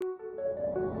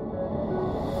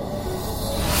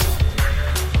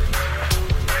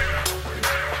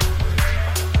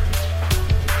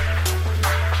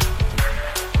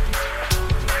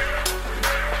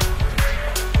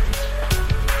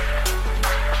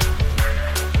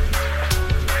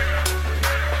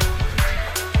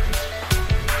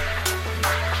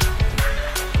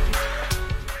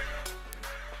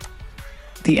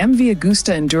The MV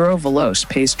Agusta Enduro Veloce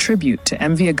pays tribute to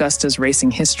MV Agusta's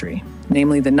racing history,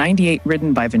 namely the 98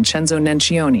 ridden by Vincenzo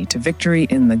Nencioni to victory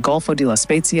in the Golfo di La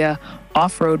Spezia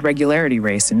off-road regularity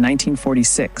race in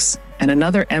 1946, and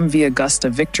another MV Agusta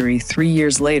victory 3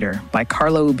 years later by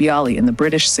Carlo Ubbiali in the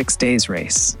British 6 Days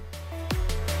race.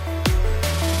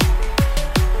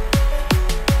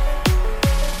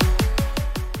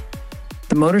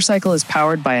 The motorcycle is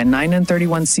powered by a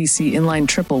 931cc inline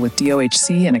triple with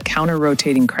DOHC and a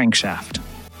counter-rotating crankshaft.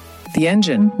 The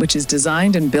engine, which is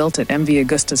designed and built at MV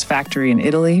Agusta's factory in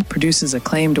Italy, produces a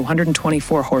claimed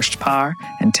 124 horsepower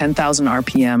and 10,000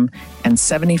 RPM and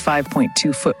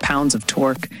 75.2 foot-pounds of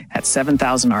torque at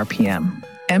 7,000 RPM.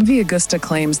 MV Agusta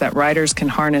claims that riders can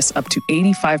harness up to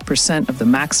 85% of the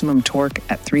maximum torque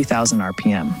at 3,000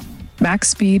 RPM. Max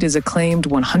speed is a claimed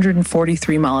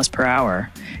 143 miles per hour,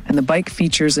 and the bike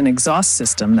features an exhaust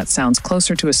system that sounds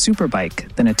closer to a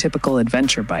superbike than a typical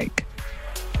adventure bike.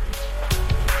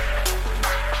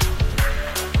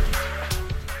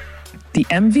 The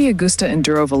MV Agusta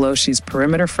Enduro Veloce's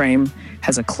perimeter frame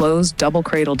has a closed double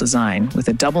cradle design with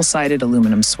a double-sided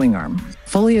aluminum swing arm.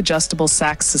 Fully adjustable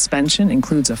Sachs suspension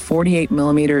includes a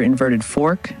 48mm inverted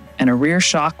fork and a rear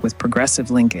shock with progressive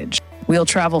linkage. Wheel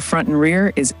travel front and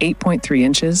rear is 8.3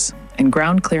 inches, and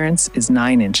ground clearance is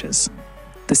 9 inches.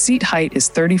 The seat height is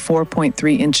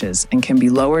 34.3 inches and can be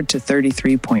lowered to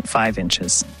 33.5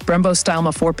 inches. Brembo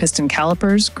Stylema 4-piston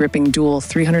calipers, gripping dual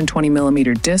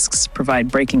 320mm discs,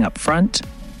 provide braking up front,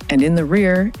 and in the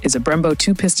rear is a Brembo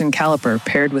 2-piston caliper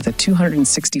paired with a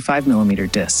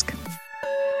 265mm disc.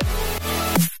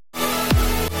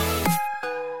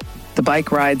 The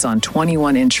bike rides on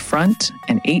 21-inch front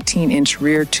and 18-inch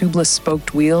rear tubeless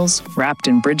spoked wheels wrapped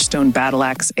in Bridgestone Battle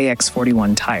Axe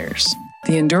AX41 tires.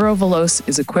 The Enduro Veloce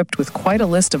is equipped with quite a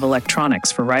list of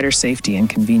electronics for rider safety and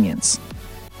convenience.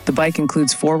 The bike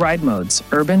includes 4 ride modes: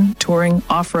 urban, touring,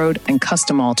 off-road, and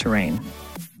custom all-terrain.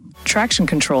 Traction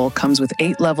control comes with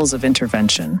 8 levels of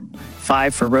intervention,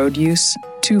 5 for road use,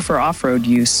 2 for off-road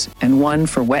use, and 1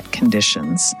 for wet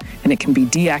conditions, and it can be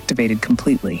deactivated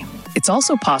completely. It's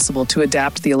also possible to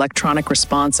adapt the electronic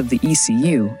response of the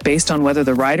ECU based on whether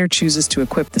the rider chooses to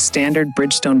equip the standard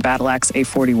Bridgestone Battle Axe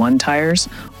A41 tires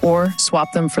or swap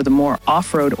them for the more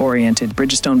off-road-oriented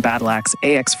Bridgestone Battle Axe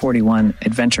AX41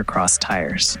 Adventure Cross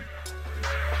tires.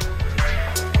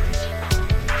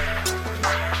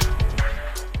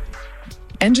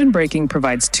 Engine braking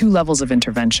provides 2 levels of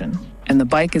intervention, and the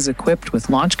bike is equipped with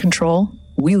launch control,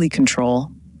 wheelie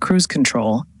control, cruise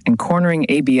control, and cornering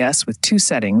ABS with 2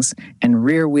 settings and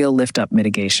rear wheel lift-up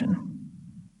mitigation.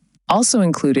 Also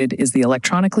included is the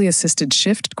electronically assisted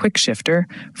shift quick shifter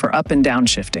for up and down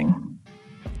shifting.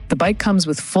 The bike comes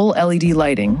with full LED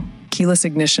lighting, keyless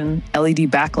ignition,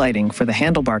 LED backlighting for the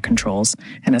handlebar controls,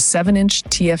 and a 7-inch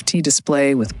TFT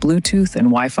display with Bluetooth and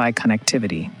Wi-Fi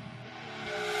connectivity.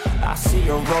 I see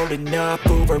you rolling up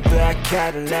over black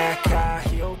Cadillac, high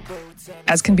heel boots.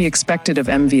 As can be expected of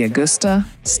MV Agusta,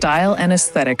 style and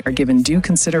aesthetic are given due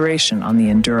consideration on the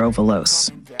Enduro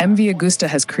Veloce. MV Agusta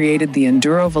has created the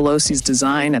Enduro Veloce's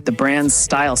design at the brand's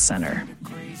Style Center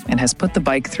and has put the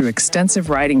bike through extensive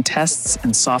riding tests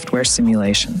and software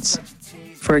simulations.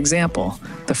 For example,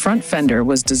 the front fender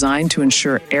was designed to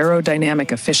ensure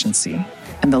aerodynamic efficiency,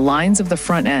 and the lines of the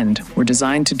front end were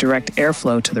designed to direct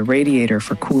airflow to the radiator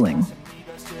for cooling.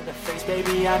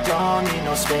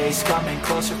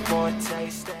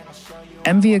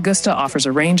 MV Agusta offers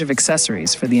a range of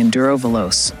accessories for the Enduro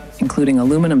Veloce, including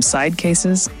aluminum side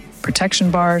cases,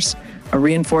 protection bars, a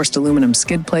reinforced aluminum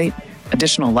skid plate,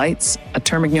 additional lights, a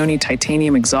Termignoni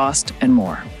titanium exhaust, and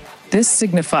more. This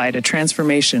signified a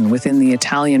transformation within the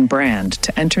Italian brand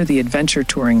to enter the adventure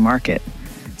touring market,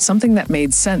 something that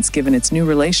made sense given its new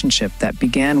relationship that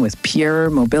began with Pierer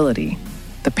Mobility,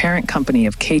 the parent company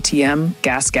of KTM,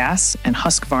 Gas, and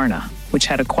Husqvarna, which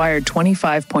had acquired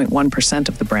 25.1%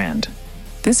 of the brand.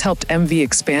 This helped MV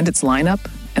expand its lineup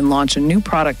and launch a new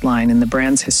product line in the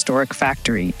brand's historic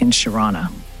factory in Chirana.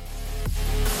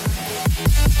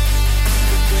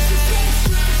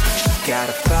 She's got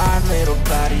a fine little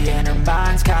body and her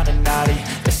mind's kinda naughty.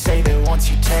 They say that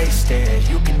once you taste it,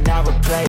 you cannot replace